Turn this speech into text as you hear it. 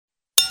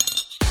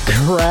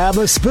Grab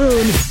a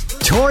spoon.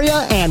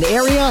 Toria and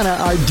Ariana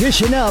are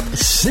dishing up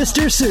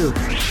Sister Soup.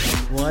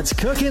 What's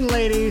cooking,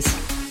 ladies?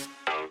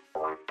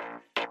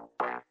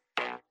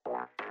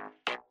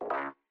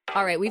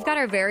 All right, we've got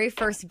our very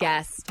first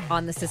guest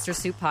on the Sister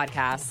Soup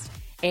podcast,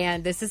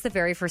 and this is the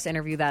very first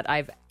interview that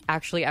I've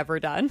actually ever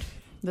done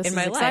This in is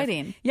my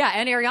exciting. life. Yeah,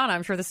 and Ariana,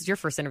 I'm sure this is your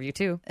first interview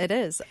too. It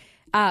is.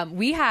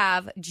 We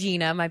have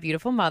Gina, my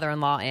beautiful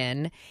mother-in-law,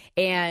 in,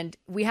 and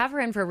we have her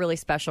in for a really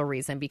special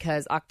reason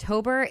because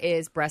October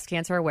is Breast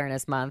Cancer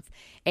Awareness Month,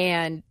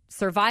 and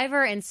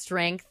Survivor and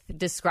Strength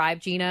describe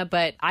Gina,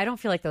 but I don't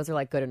feel like those are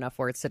like good enough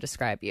words to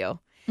describe you.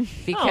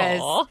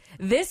 Because Aww.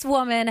 this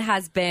woman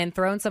has been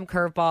thrown some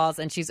curveballs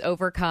and she's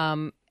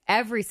overcome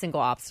every single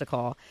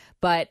obstacle.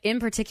 But in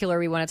particular,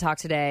 we want to talk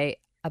today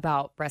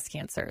about breast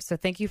cancer. So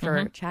thank you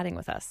for chatting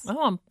with us.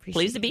 Oh, I'm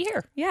pleased to be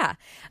here. Yeah.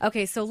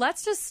 Okay, so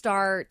let's just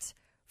start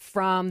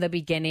from the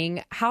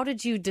beginning. How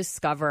did you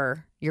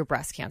discover your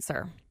breast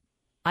cancer?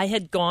 I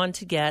had gone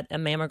to get a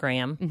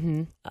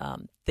mammogram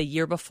the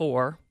year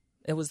before.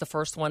 It was the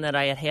first one that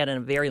I had had in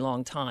a very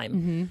long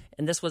time,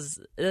 and this was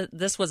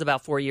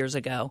about 4 years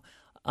ago.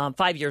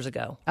 5 years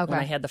ago when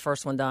I had the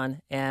first one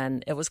done,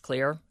 and it was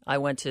clear. I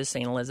went to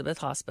St. Elizabeth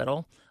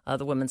Hospital,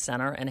 the Women's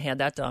Center, and had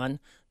that done.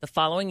 The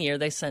following year,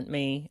 they sent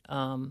me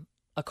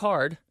a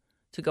card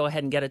to go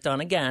ahead and get it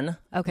done again.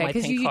 Okay,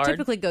 because you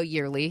typically go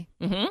yearly.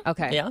 Mm-hmm.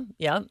 Okay.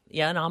 Yeah,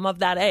 and I'm of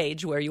that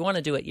age where you want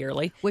to do it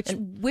yearly.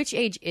 Which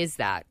age is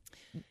that?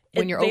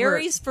 It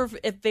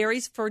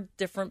varies for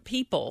different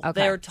people.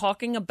 Okay. They're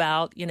talking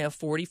about,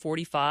 40,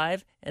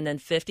 45, and then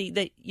 50.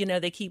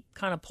 They keep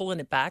kind of pulling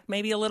it back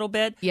maybe a little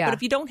bit. Yeah. But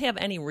if you don't have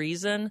any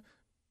reason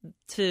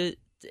to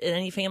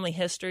any family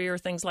history or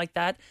things like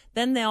that,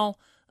 then they'll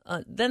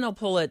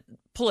pull it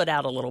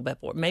out a little bit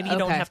more. Maybe you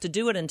don't have to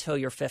do it until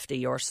you're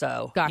 50 or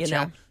so.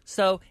 Gotcha.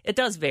 So it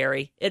does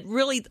vary. It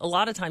really a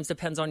lot of times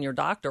depends on your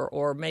doctor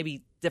or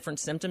maybe different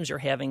symptoms you're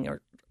having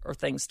or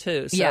things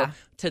too. So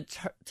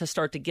to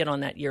start to get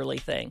on that yearly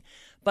thing.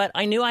 But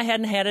I knew I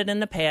hadn't had it in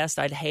the past.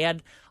 I'd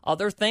had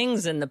other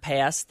things in the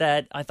past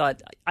that I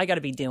thought I got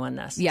to be doing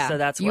this. Yeah. So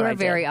that's what you I are did.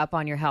 very up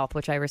on your health,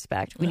 which I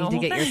respect. We need to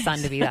get your son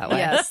to be that way.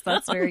 Yes,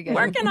 that's very good.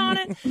 Working on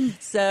it.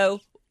 So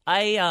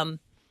I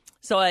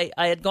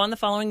had gone the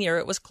following year.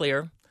 It was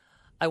clear.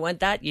 I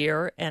went that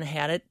year and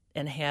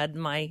had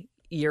my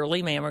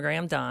yearly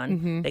mammogram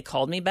done. They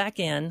called me back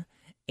in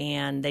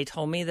and they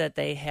told me that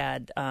they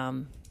had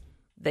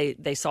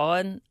they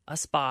saw a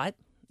spot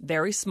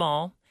very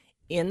small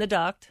in the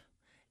duct.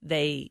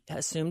 They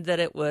assumed that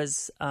it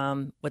was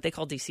what they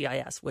call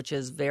DCIS, which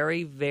is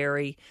very,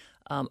 very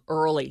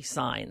early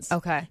signs.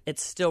 Okay. It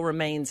still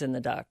remains in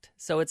the duct.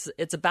 So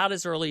it's about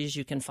as early as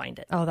you can find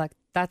it. Oh,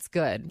 that's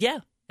good. Yeah,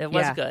 it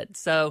was good.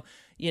 So,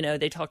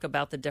 they talk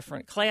about the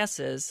different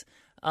classes.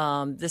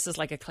 This is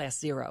like a class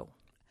 0.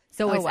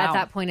 So Oh, wow. at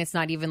that point, it's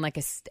not even like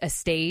a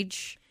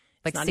stage?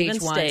 Like It's not stage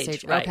even 1,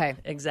 stage, right? Okay.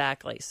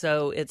 Exactly.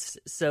 So it's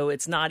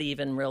not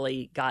even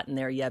really gotten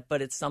there yet,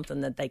 but it's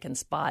something that they can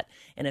spot,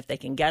 and if they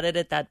can get it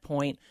at that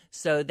point,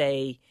 so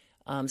they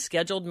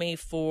scheduled me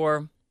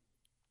for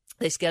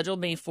a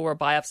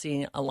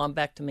biopsy, a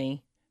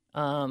lumpectomy,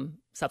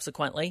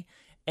 subsequently,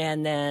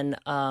 and then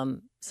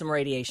some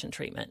radiation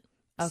treatment.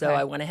 Okay. So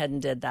I went ahead and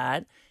did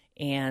that,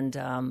 and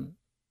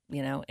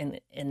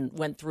and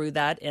went through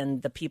that,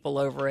 and the people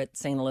over at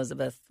St.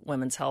 Elizabeth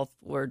Women's Health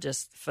were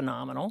just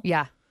phenomenal.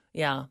 Yeah.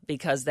 Yeah,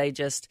 because they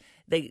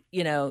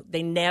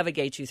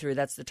navigate you through.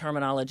 That's the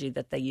terminology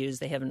that they use.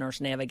 They have a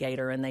nurse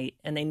navigator, and they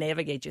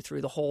navigate you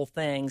through the whole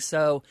thing.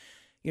 So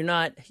you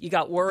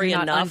got worry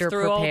enough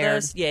through all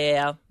this.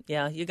 Yeah.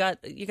 You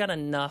got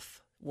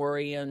enough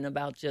worrying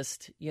about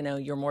just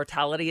your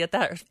mortality at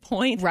that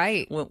point,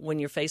 Right? When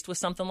you're faced with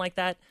something like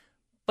that.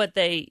 But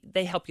they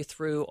help you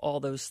through all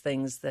those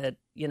things that,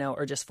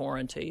 are just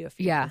foreign to you if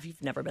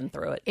you've never been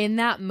through it. In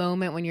that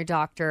moment when your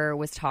doctor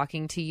was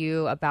talking to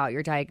you about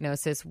your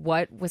diagnosis,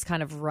 what was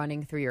kind of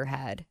running through your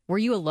head? Were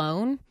you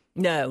alone?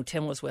 No,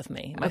 Tim was with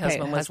me. My Okay,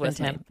 husband was with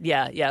Tim. me.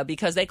 Yeah,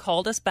 because they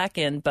called us back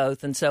in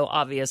both. And so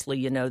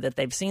obviously, that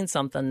they've seen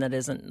something that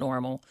isn't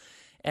normal.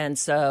 And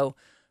so,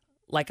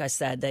 like I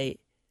said,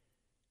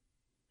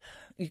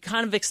 you're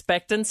kind of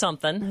expecting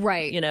something.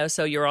 Right.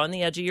 So you're on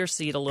the edge of your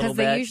seat a little bit.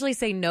 Because they usually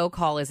say no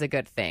call is a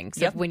good thing.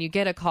 So Yep. when you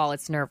get a call,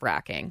 it's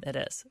nerve-wracking. It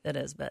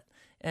is. But,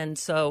 and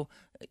so,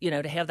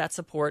 to have that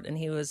support, and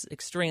he's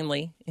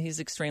extremely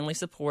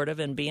supportive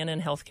and being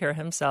in healthcare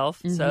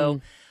himself.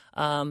 So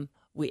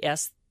we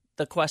asked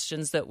the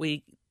questions that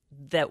we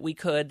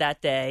could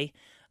that day.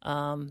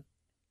 And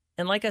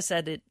like I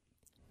said,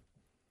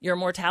 your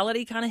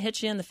mortality kind of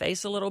hits you in the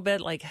face a little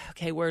bit. Like,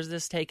 okay, where's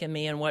this taking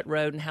me and what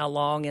road and how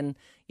long? And,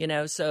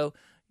 so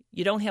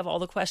you don't have all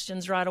the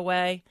questions right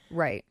away.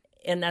 Right.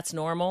 And that's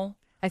normal.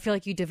 I feel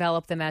like you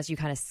develop them as you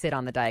kind of sit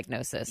on the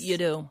diagnosis. You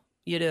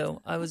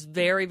do. I was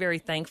very, very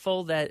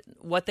thankful that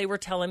what they were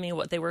telling me,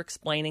 what they were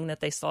explaining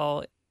that they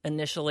saw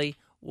initially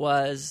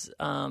was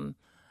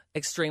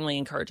extremely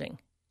encouraging.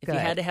 If you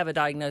Good. had to have a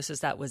diagnosis,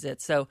 that was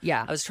it. So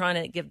Yeah. I was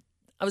trying to give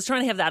was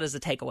trying to have that as a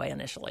takeaway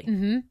initially.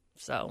 Mm-hmm.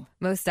 So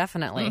most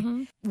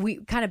definitely.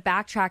 We kind of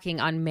backtracking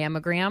on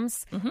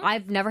mammograms.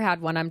 I've never had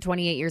one. I'm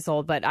 28 years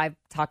old, but I've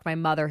talked to my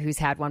mother who's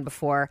had one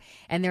before.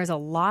 And there's a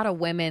lot of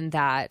women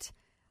that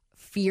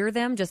fear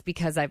them just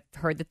because I've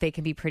heard that they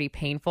can be pretty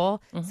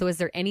painful. So is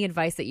there any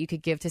advice that you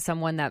could give to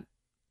someone that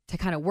to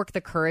kind of work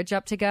the courage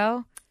up to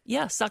go?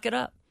 Yeah, suck it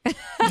up.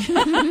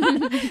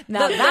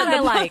 Now that I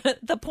like.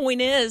 The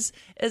point is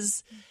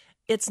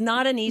it's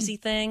not an easy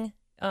thing.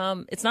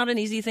 It's not an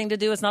easy thing to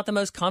do. It's not the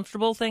most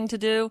comfortable thing to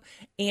do.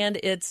 And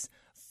it's,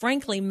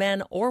 frankly,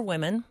 men or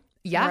women.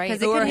 Yeah, Right.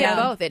 because it can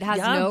be both. It has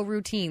no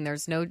routine.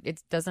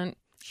 It doesn't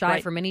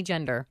shy from any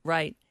gender.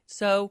 Right.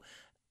 So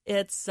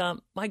it's,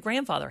 my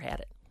grandfather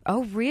had it.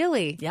 Oh,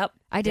 really? Yep.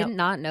 I did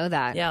not know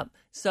that. Yep.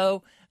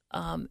 So,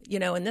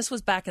 and this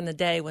was back in the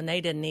day when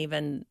they didn't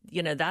even,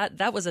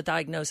 that was a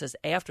diagnosis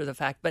after the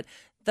fact. But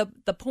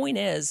the point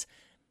is,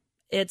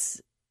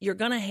 you're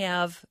going to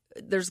have,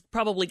 there's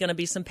probably going to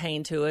be some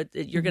pain to it.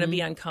 You're going to be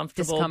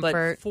uncomfortable,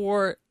 Discomfort. but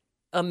for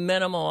a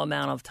minimal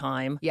amount of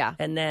time. Yeah.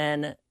 And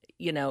then,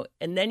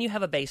 and then you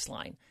have a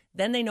baseline.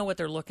 Then they know what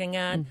they're looking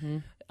at,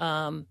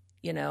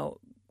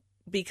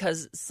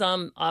 because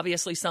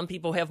obviously some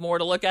people have more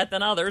to look at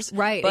than others.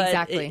 Right, but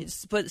exactly.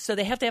 So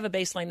they have to have a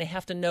baseline. They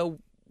have to know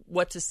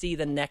what to see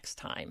the next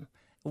time,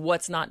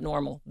 what's not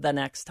normal the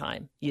next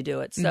time you do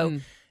it. So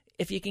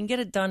if you can get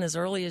it done as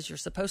early as you're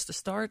supposed to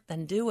start,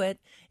 then do it.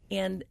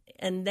 And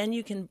then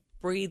you can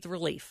breathe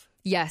relief.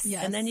 Yes.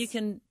 And then you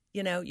can,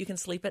 you can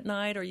sleep at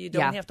night, or you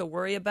don't have to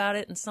worry about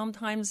it. And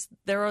sometimes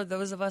there are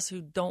those of us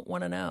who don't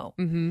want to know.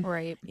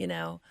 Right.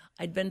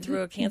 I'd been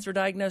through a cancer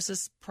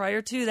diagnosis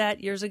prior to that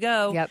years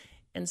ago. Yep.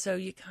 And so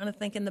you kind of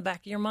think in the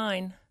back of your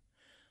mind,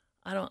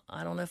 I don't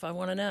know if I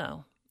want to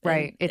know.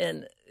 Right.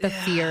 It's the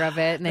fear of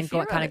it, and then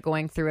kind of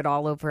going through it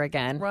all over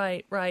again.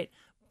 Right.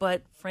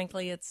 But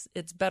frankly, it's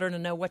better to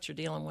know what you're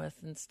dealing with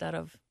instead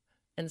of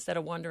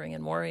wondering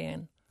and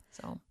worrying.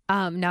 So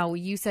now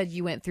you said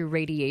you went through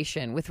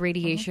radiation. With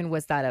radiation,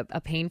 was that a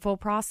painful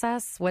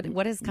process?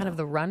 What is kind of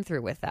the run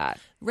through with that?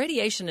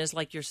 Radiation is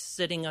like you're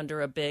sitting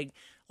under a big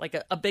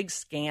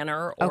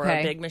scanner or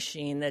a big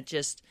machine that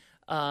just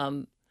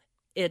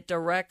it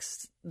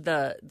directs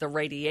the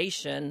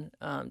radiation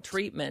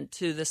treatment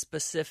to the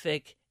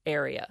specific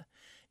area.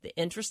 The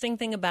interesting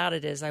thing about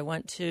it is I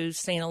went to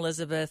St.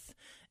 Elizabeth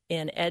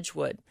in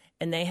Edgewood,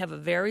 and they have a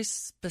very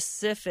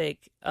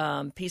specific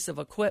piece of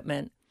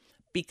equipment.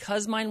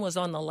 Because mine was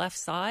on the left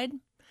side,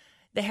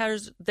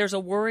 there's a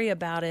worry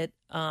about it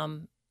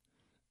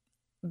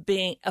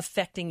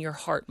affecting your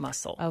heart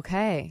muscle.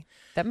 Okay,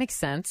 that makes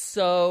sense.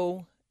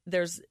 So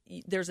there's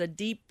a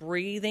deep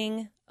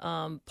breathing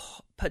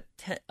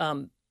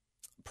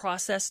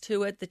process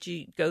to it that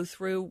you go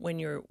through when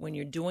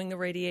you're doing the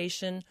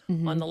radiation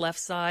on the left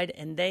side,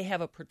 and they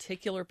have a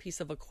particular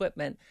piece of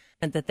equipment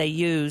that they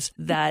use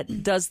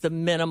that does the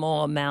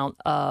minimal amount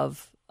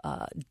of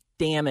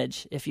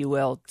damage, if you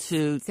will,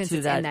 Since it's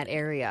in that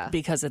area.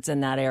 Because it's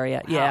in that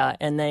area. Wow. Yeah.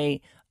 And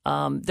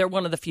they're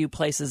one of the few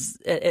places,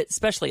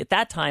 especially at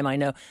that time. I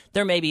know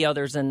there may be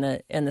others in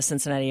the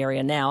Cincinnati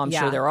area now. I'm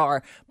sure there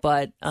are,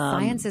 but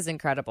science is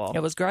incredible. It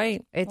was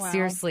great. It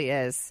seriously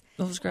is.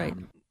 It was great.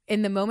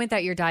 In the moment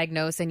that you're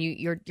diagnosed and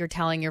you're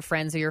telling your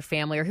friends or your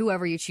family or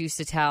whoever you choose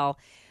to tell,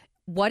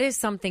 what is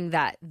something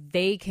that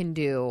they can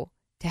do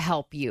to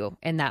help you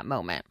in that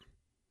moment?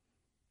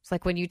 It's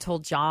like when you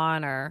told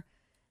John or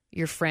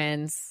your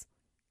friends.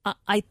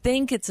 I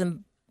think it's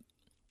important,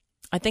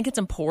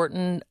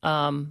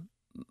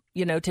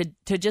 to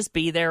just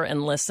be there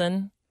and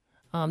listen.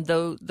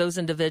 Those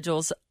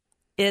individuals,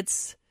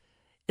 it's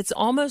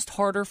almost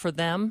harder for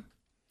them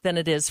than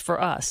it is for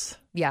us.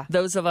 Yeah.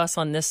 Those of us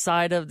on this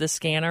side of the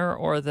scanner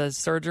or the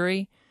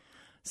surgery,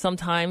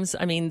 sometimes,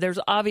 I mean, there's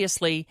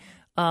obviously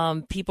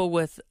people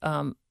with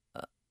a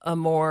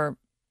more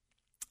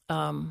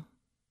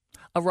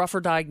a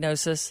rougher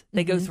diagnosis.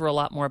 They go through a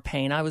lot more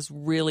pain. I was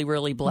really,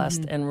 really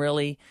blessed and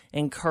really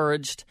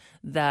encouraged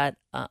that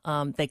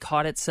they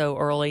caught it so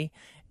early.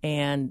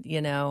 And,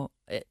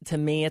 to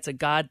me, it's a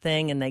God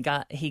thing, and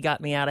he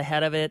got me out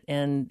ahead of it,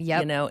 and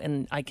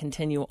and I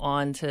continue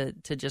on to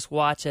just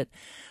watch it.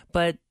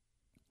 But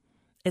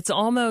it's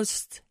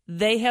almost,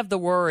 they have the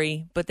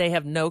worry, but they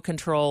have no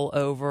control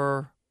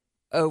over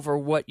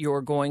what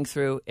you're going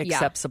through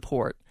except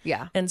support.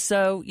 Yeah. And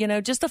so,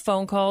 just a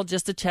phone call,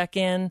 just a check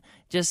in,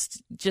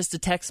 just a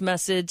text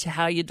message,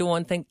 how you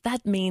doing,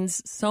 that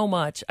means so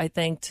much, I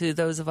think, to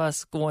those of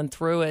us going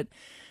through it.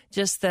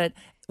 Just that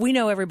we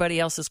know everybody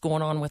else is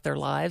going on with their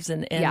lives,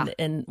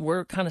 and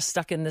we're kind of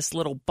stuck in this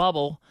little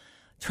bubble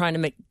trying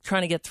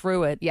to get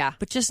through it. Yeah.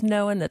 But just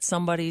knowing that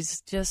somebody's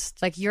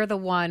just like, you're the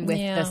one with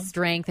the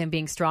strength and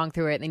being strong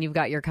through it, and then you've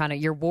got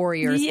your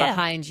warriors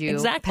behind you,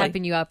 exactly,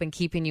 pepping you up and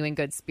keeping you in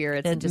good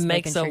spirits. It and just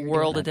makes making a sure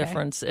world of okay.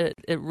 difference.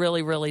 It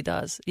really, really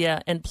does.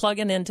 Yeah. And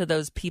plugging into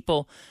those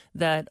people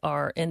that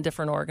are in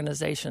different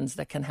organizations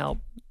that can help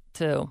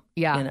too.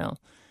 Yeah.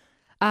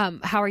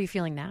 How are you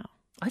feeling now?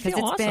 I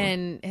feel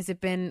awesome. Has it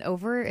been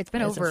over? It's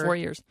been over 4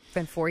 years. It's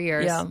been 4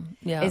 years.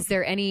 Yeah. Is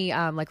there any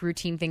like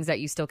routine things that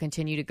you still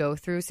continue to go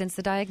through since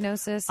the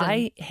diagnosis?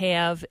 I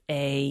have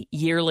a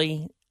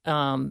yearly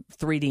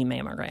 3D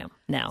mammogram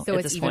now. So at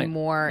it's this even point.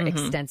 more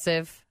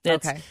extensive.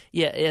 Okay.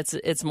 Yeah,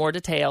 it's more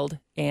detailed,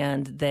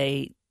 and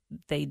they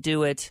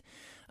do it.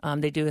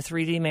 They do a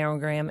 3D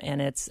mammogram,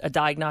 and it's a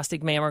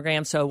diagnostic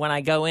mammogram. So when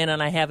I go in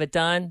and I have it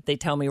done, they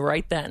tell me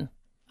right then.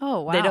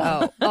 Oh,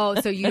 wow.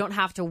 So you don't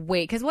have to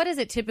wait. Because what is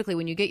it typically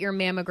when you get your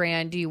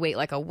mammogram? Do you wait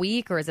like a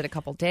week, or is it a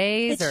couple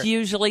days? It's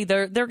usually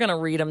they're going to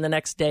read them the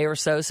next day or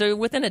so. So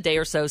within a day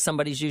or so,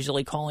 somebody's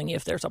usually calling you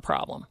if there's a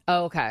problem.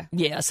 Oh, okay.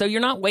 Yeah. So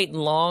you're not waiting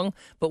long,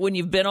 but when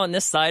you've been on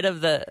this side of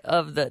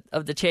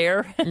the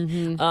chair,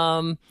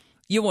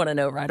 you want to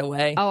know right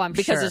away. Oh, I'm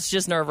because sure. it's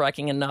just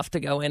nerve-wracking enough to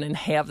go in and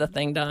have the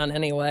thing done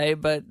anyway.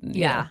 But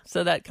yeah,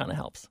 so that kind of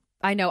helps.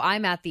 I know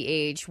I'm at the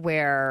age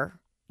where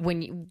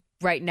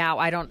right now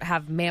I don't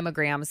have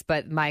mammograms,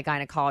 but my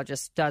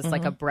gynecologist does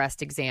like a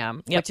breast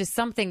exam, which is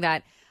something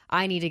that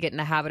I need to get in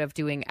the habit of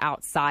doing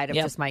outside of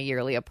just my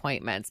yearly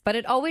appointments. But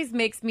it always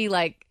makes me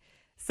like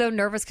so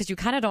nervous because you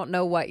kind of don't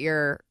know what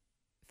you're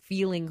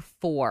feeling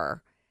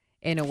for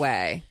in a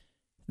way.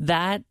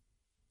 That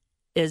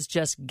is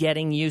just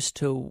getting used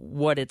to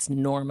what it's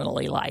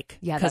normally like.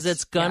 Yeah, because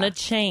it's going to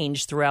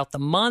change throughout the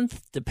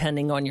month,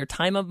 depending on your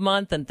time of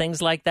month and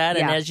things like that.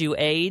 And as you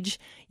age,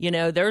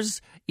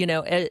 there's,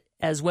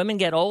 as women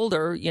get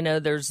older,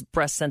 there's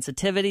breast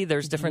sensitivity.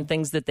 There's different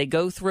things that they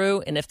go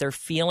through. And if they're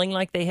feeling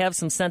like they have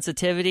some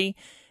sensitivity,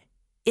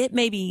 it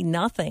may be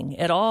nothing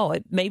at all.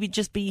 It may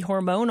just be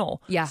hormonal.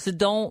 Yeah. So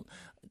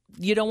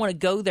you don't want to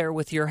go there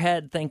with your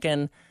head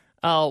thinking,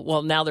 oh,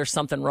 well, now there's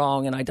something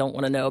wrong and I don't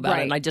want to know about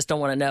it. And I just don't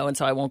want to know. And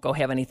so I won't go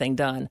have anything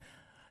done.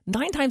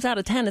 9 times out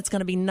of 10, it's going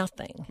to be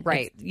nothing.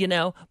 Right.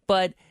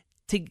 But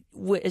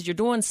as you're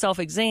doing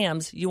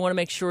self-exams, you want to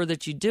make sure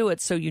that you do it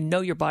so you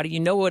know your body,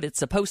 you know what it's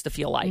supposed to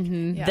feel like.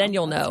 Yeah, then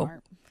you'll know.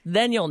 Smart.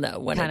 Then you'll know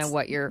when kind of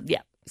what you're.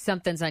 Yeah.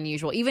 Something's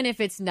unusual, even if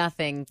it's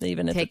nothing.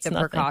 Even if take it's the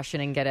nothing. precaution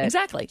and get it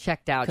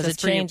checked out because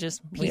just it changes.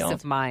 For your peace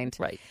of mind.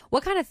 Right.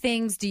 What kind of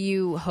things do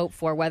you hope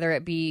for, whether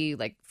it be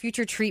like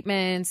future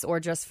treatments or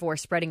just for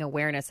spreading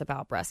awareness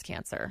about breast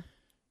cancer?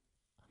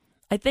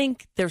 I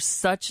think there's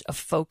such a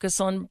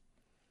focus on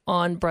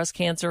breast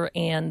cancer,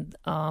 and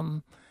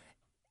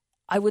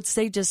I would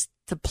say just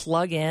to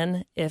plug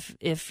in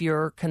if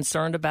you're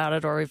concerned about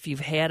it or if you've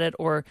had it,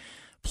 or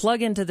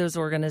plug into those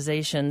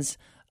organizations.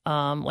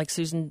 Like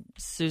Susan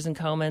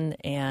Komen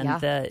and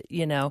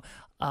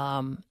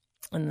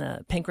and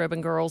the Pink Ribbon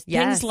Girls,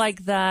 things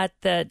like that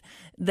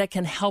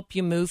can help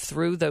you move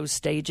through those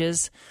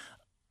stages.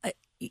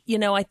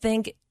 I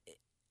think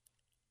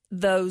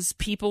the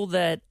people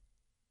that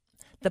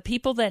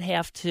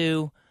have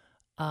to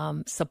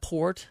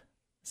support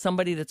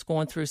somebody that's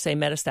going through, say,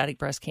 metastatic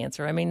breast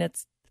cancer. I mean,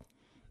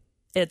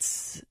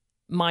 it's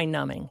mind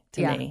numbing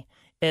to me.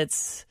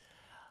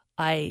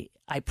 I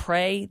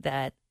pray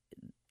that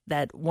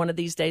one of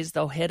these days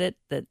they'll hit it,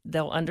 that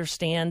they'll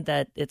understand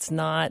that it's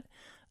not,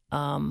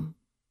 that's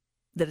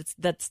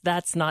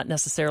not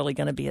necessarily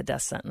going to be a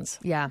death sentence.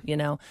 Yeah.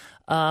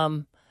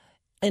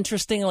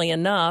 Interestingly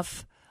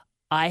enough,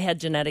 I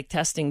had genetic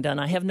testing done.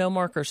 I have no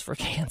markers for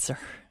cancer.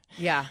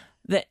 Yeah.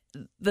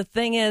 The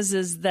thing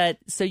is that,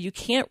 so you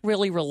can't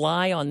really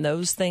rely on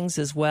those things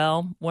as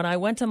well. When I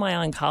went to my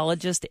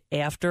oncologist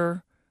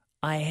after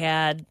I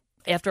had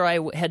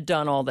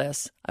done all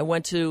this, I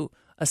went to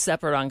a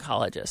separate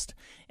oncologist.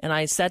 And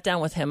I sat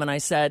down with him and I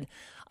said,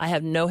 I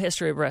have no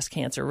history of breast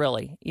cancer,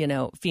 really,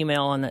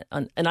 female. And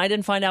I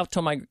didn't find out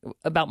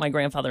about my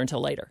grandfather until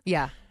later.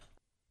 Yeah.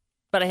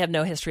 But I have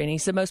no history. And he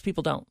said, most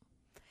people don't.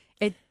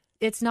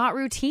 It's not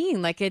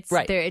routine. Like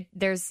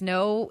there's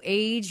no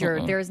age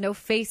or there's no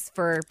face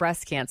for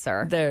breast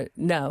cancer.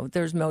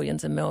 There's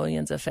millions and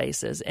millions of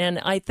faces. And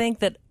I think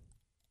that,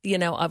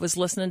 I was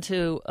listening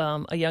to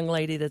a young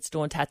lady that's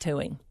doing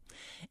tattooing.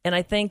 And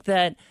I think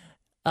that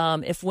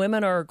if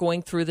women are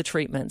going through the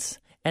treatments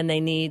and they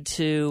need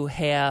to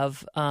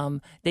have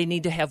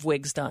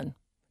wigs done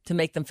to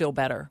make them feel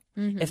better,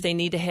 if they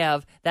need to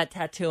have that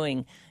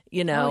tattooing,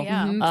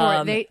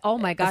 oh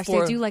my gosh,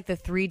 they do like the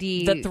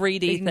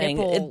 3D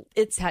thing.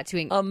 It's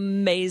tattooing,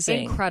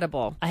 amazing,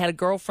 incredible. I had a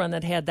girlfriend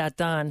that had that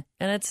done,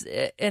 and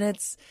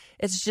it's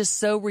just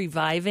so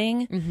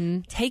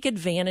reviving. Take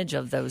advantage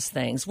of those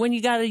things. When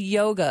you got a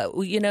yoga,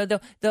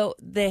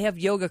 they have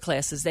yoga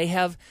classes. They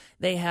have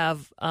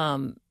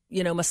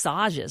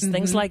massages,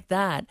 things like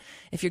that.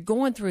 If you're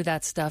going through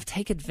that stuff,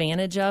 take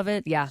advantage of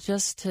it. Yeah,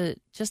 just to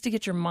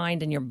get your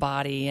mind and your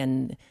body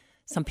and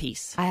some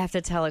peace. I have to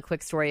tell a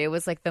quick story. It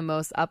was like the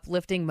most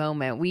uplifting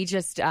moment. We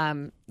just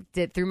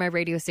did, through my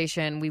radio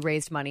station, we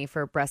raised money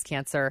for breast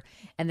cancer.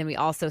 And then we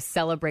also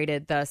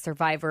celebrated the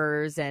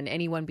survivors and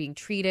anyone being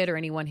treated or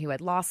anyone who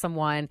had lost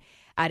someone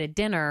at a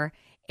dinner.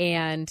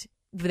 And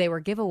they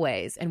were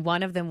giveaways, and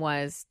one of them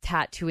was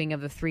tattooing of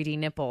the 3D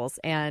nipples,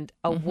 and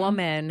a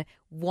woman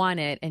won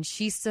it, and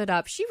she stood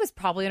up. She was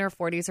probably in her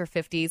 40s or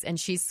 50s, and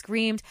she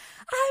screamed,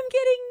 "I'm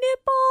getting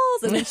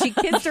nipples!" And then she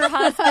kissed her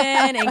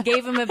husband and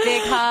gave him a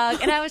big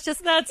hug. And I was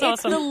just, That's it's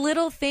awesome. the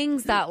little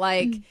things that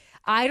like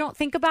I don't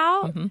think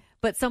about,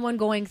 but someone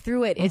going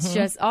through it, it's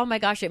just, oh my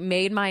gosh, it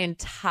made my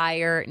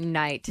entire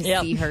night to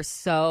see her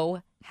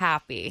so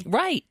happy.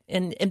 Right.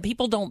 And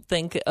people don't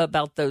think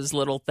about those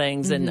little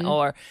things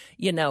or,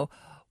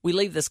 we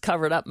leave this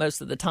covered up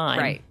most of the time.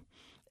 Right.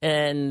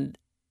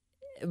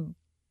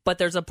 But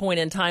there's a point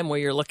in time where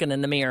you're looking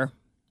in the mirror.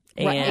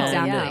 And Right,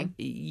 exactly.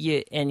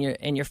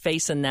 you're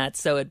facing that,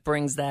 so it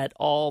brings that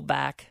all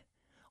back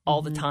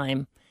all the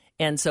time.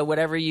 And so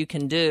whatever you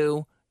can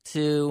do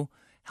to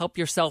help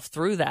yourself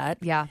through that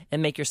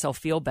and make yourself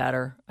feel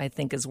better, I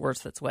think is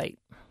worth its weight.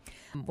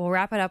 We'll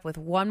wrap it up with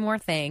one more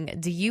thing.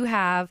 Do you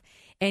have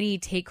any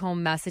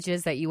take-home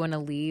messages that you want to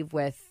leave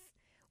with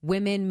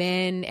women,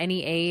 men,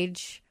 any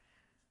age?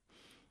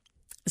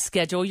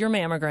 Schedule your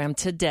mammogram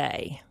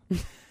today.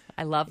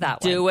 I love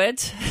that one. Do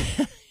it.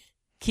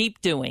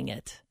 Keep doing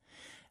it.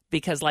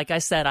 Because like I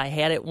said, I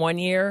had it 1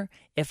 year.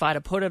 If I'd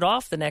have put it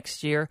off the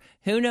next year,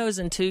 who knows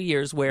in 2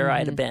 years where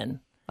I'd have been.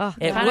 Oh,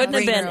 It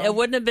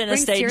wouldn't have been a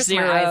stage tears to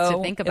my 0 eyes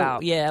to think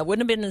about. It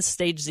wouldn't have been a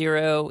stage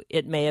 0.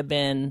 It may have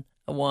been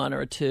a 1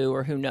 or a 2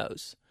 or who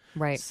knows.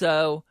 Right.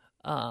 So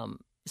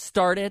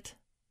start it,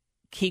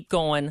 keep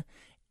going,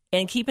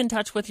 and keep in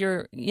touch with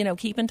your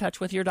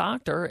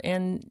doctor.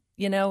 And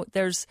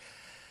there's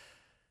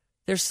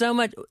so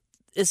much.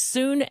 As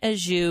soon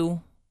as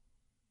you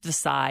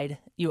decide,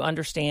 you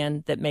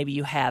understand that maybe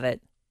you have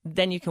it,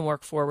 then you can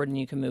work forward and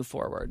you can move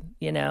forward.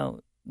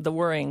 The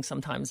worrying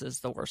sometimes is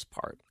the worst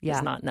part,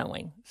 is not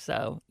knowing.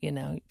 So,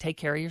 take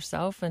care of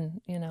yourself.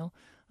 And,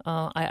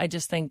 I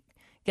just think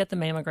get the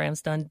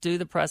mammograms done, do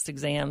the breast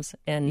exams,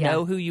 and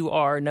know who you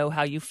are, know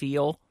how you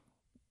feel.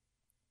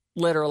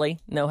 Literally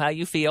know how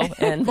you feel.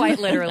 And Quite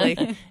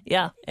literally.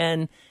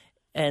 And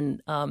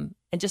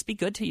just be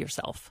good to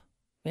yourself.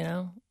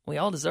 We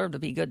all deserve to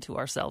be good to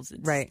ourselves.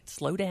 Right.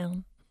 Slow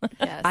down.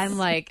 Yes.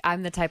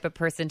 I'm the type of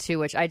person too,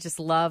 which I just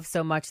love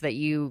so much that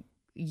you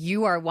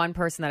are one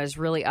person that is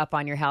really up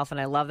on your health.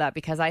 And I love that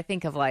because I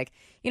think of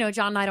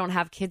John and I don't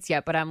have kids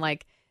yet, but I'm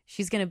like,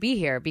 she's going to be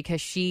here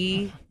because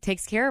she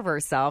takes care of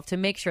herself to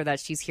make sure that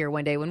she's here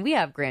one day when we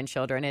have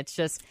grandchildren. It's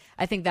just,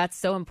 I think that's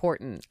so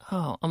important.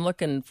 Oh, I'm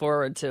looking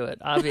forward to it,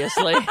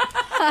 obviously.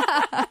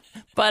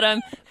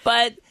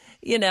 But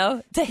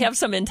to have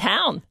some in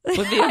town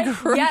would be a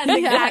great. Yes,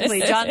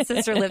 exactly. John's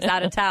sister lives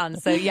out of town.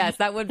 So yes,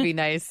 that would be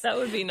nice. That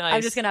would be nice.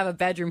 I'm just going to have a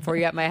bedroom for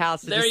you at my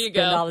house to there just you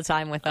spend go. all the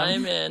time with them.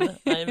 I'm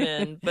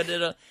in. But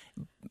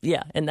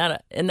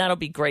that'll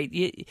be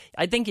great.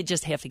 I think you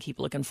just have to keep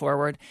looking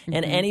forward.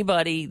 And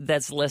anybody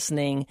that's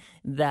listening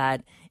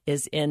that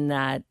is in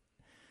that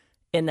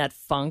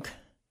funk,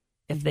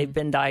 if they've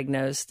been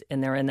diagnosed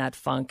and they're in that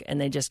funk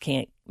and they just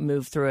can't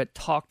move through it,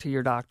 talk to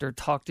your doctor,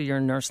 talk to your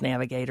nurse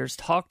navigators,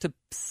 talk to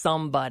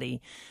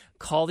somebody,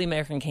 call the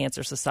American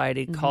Cancer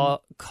Society,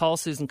 call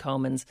Susan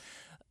Komen's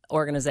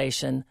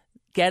organization,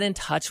 get in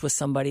touch with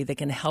somebody that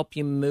can help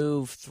you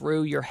move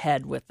through your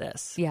head with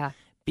this. Yeah.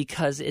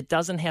 Because it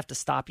doesn't have to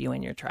stop you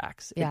in your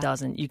tracks. Yeah. It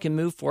doesn't. You can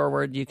move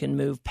forward, you can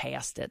move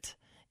past it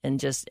and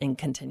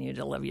continue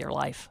to live your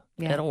life.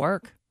 Yeah. It'll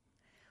work.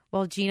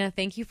 Well, Gina,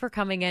 thank you for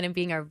coming in and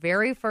being our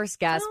very first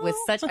guest with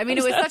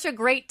it was such a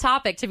great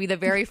topic to be the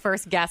very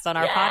first guest on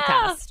our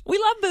podcast. We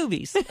love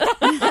boobies. Save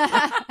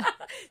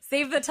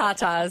the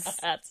tatas.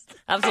 That's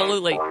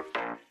absolutely.